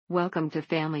Welcome to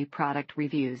Family Product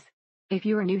Reviews. If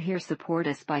you are new here, support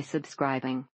us by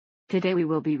subscribing. Today we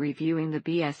will be reviewing the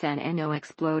BSN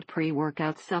XPLODE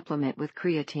pre-workout supplement with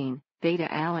creatine,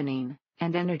 beta-alanine,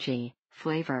 and energy,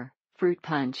 flavor, fruit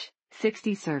punch,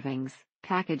 60 servings.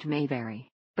 Package may vary,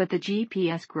 but the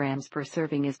GPS grams per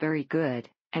serving is very good,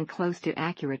 and close to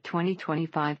accurate,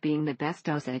 20-25 being the best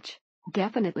dosage.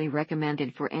 Definitely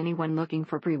recommended for anyone looking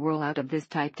for pre-workout of this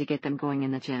type to get them going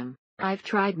in the gym. I've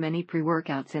tried many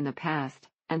pre-workouts in the past,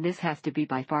 and this has to be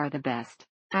by far the best.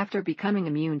 After becoming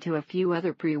immune to a few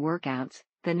other pre-workouts,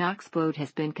 the XPLODE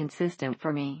has been consistent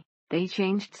for me. They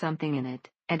changed something in it,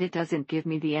 and it doesn't give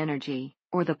me the energy,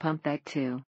 or the pump that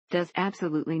too does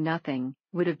absolutely nothing.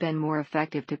 Would have been more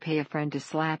effective to pay a friend to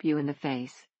slap you in the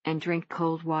face, and drink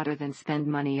cold water than spend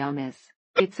money on this.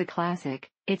 It's a classic.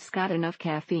 It's got enough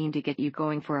caffeine to get you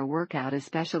going for a workout,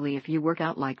 especially if you work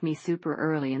out like me super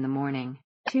early in the morning.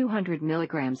 200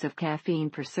 milligrams of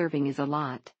caffeine per serving is a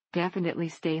lot. Definitely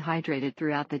stay hydrated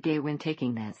throughout the day when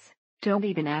taking this. Don't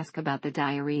even ask about the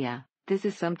diarrhea. This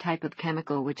is some type of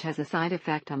chemical which has a side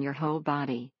effect on your whole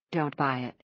body. Don't buy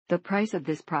it. The price of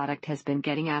this product has been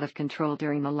getting out of control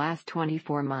during the last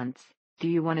 24 months. Do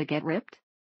you want to get ripped?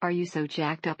 Are you so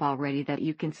jacked up already that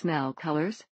you can smell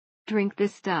colors? Drink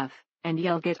this stuff, and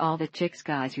you'll get all the chicks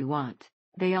guys you want.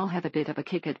 They all have a bit of a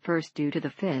kick at first due to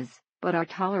the fizz, but are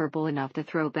tolerable enough to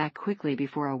throw back quickly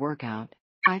before a workout.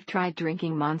 I've tried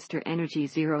drinking Monster Energy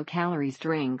 0 calories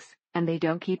drinks, and they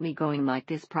don't keep me going like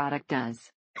this product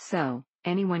does. So,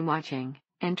 anyone watching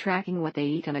and tracking what they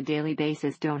eat on a daily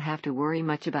basis don't have to worry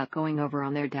much about going over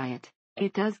on their diet.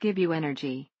 It does give you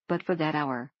energy, but for that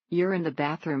hour, you're in the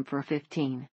bathroom for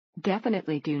 15.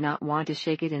 Definitely do not want to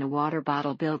shake it in a water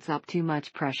bottle, builds up too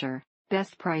much pressure.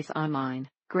 Best price online,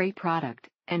 great product,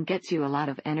 and gets you a lot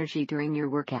of energy during your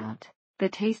workout. The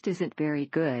taste isn't very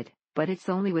good, but it's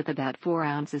only with about 4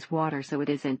 ounces water, so it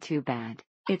isn't too bad.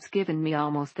 It's given me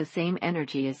almost the same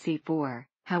energy as C4,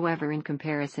 however in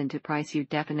comparison to price you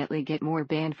definitely get more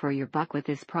bang for your buck with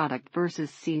this product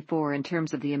versus C4 in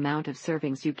terms of the amount of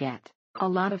servings you get. A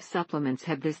lot of supplements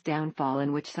have this downfall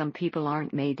in which some people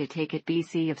aren't made to take it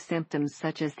BC of symptoms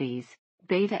such as these.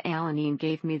 Beta-alanine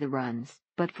gave me the runs,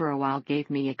 but for a while gave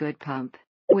me a good pump.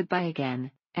 Would buy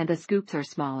again, and the scoops are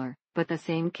smaller, but the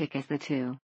same kick as the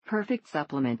two. Perfect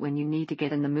supplement when you need to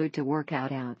get in the mood to work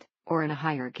out, or in a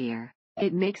higher gear.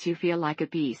 It makes you feel like a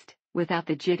beast, without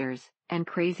the jitters and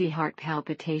crazy heart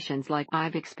palpitations like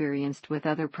I've experienced with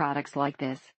other products like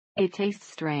this. It tastes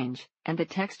strange, and the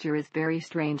texture is very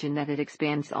strange in that it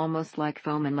expands almost like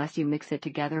foam unless you mix it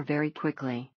together very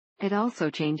quickly. It also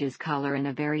changes color in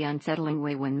a very unsettling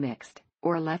way when mixed,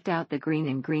 or left out. The green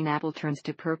in green apple turns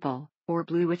to purple, or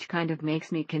blue, which kind of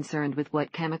makes me concerned with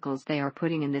what chemicals they are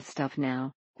putting in this stuff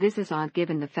now. This is odd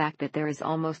given the fact that there is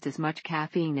almost as much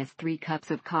caffeine as 3 cups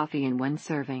of coffee in one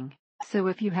serving. So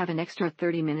if you have an extra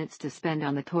 30 minutes to spend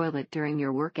on the toilet during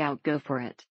your workout, go for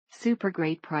it. Super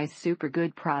great price, super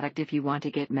good product if you want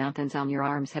to get mountains on your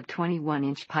arms. Have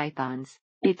 21-inch pythons.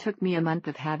 It took me a month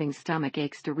of having stomach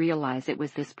aches to realize it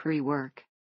was this pre-work.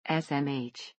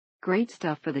 SMH. Great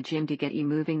stuff for the gym to get you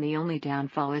moving. The only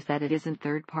downfall is that it isn't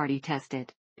third-party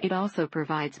tested. It also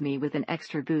provides me with an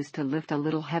extra boost to lift a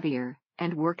little heavier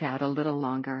and work out a little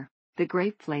longer. The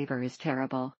grape flavor is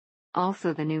terrible.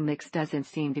 Also, the new mix doesn't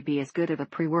seem to be as good of a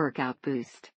pre-workout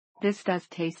boost. This does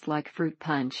taste like fruit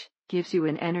punch, gives you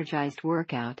an energized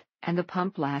workout, and the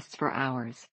pump lasts for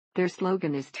hours. Their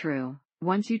slogan is true: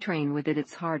 once you train with it,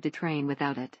 it's hard to train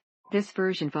without it. This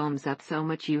version foams up so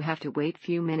much you have to wait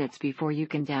few minutes before you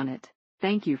can down it.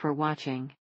 Thank you for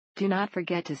watching. Do not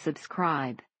forget to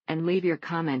subscribe, and leave your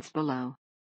comments below.